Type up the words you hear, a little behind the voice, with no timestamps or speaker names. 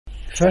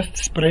First,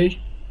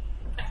 spray.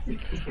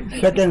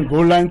 Second,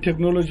 goal line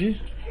technology.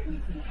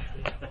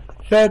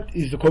 Third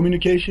is the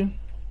communication.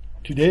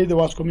 Today there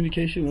was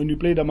communication. When you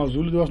played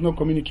Amazulu, there was no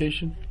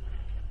communication.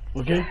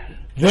 Okay?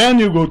 Then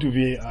you go to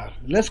VAR.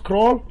 Let's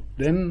crawl,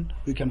 then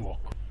we can walk.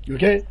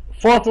 Okay?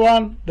 Fourth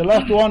one, the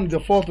last one, the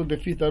fourth or the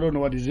fifth, I don't know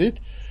what is it.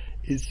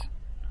 It's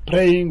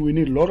praying. We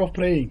need a lot of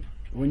praying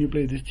when you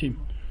play this team.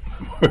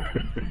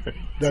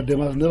 That they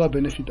must never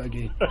benefit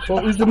again. So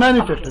it's the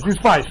manifestors. It's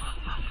 5.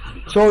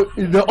 So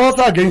the odds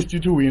are against you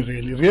to win,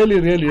 really.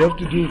 You have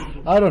to do,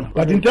 I don't know.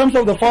 But in terms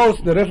of the fouls,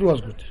 the referee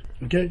was good.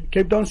 Okay?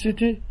 Cape Town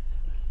City,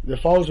 the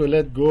fouls were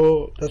let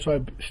go. That's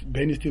why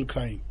Ben is still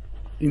crying.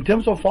 In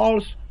terms of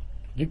fouls,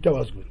 Victor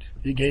was good.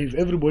 He gave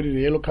everybody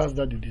the yellow cards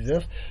that he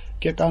deserves.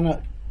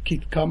 Kekana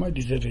kicked Kama,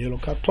 deserved a yellow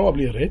card,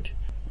 probably a red.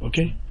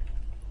 Okay?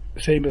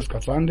 Same as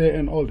Katsande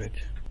and all that.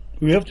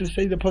 We have to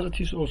say the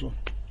positives also.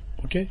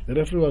 Okay? The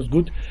referee was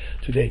good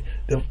today.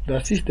 The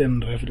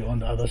assistant referee on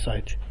the other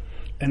side.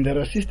 And the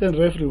assistant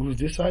referee who's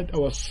this side, I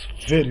was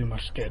very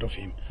much scared of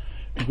him.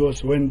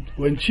 Because when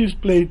Chiefs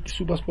played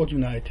Supersport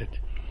United,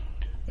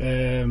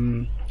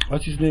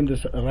 what's his name,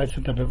 the right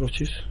centre back of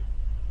Chiefs?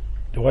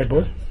 The white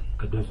boy?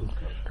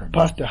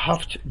 Passed the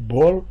half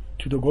ball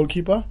to the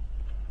goalkeeper.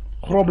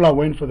 Grobler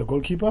went for the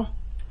goalkeeper.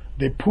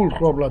 They pulled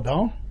Grobler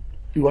down.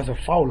 It was a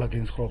foul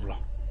against Grobler.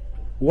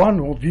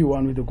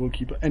 1v1 with the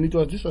goalkeeper. And it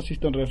was this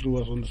assistant referee who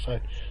was on the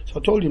side. So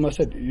I told him, I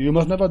said, you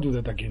must never do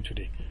that again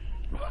today.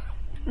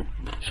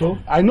 So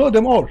I know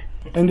them all.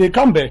 And they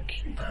come back.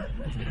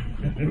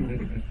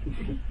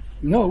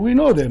 No, we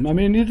know them. I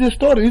mean, it's the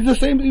story. It's the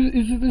same.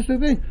 It's the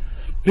thing.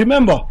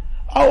 Remember,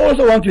 I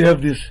also want to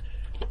have this.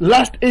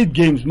 Last 8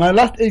 games, my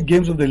last 8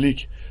 games of the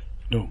league.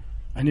 No,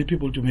 I need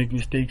people to make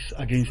mistakes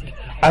against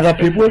other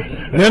people.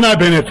 Then I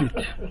benefit.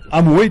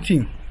 I'm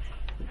waiting.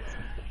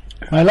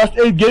 My last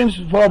 8 games,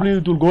 probably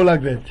it will go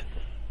like that.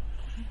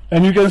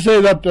 And you can say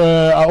that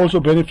I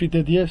also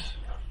benefited, yes.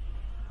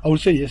 I will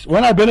say yes.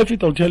 When I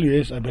benefit, I'll tell you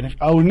yes, I benefit.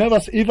 I will never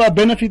say, if I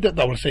benefited,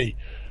 I will say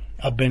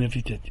I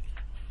benefited.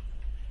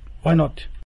 Why not?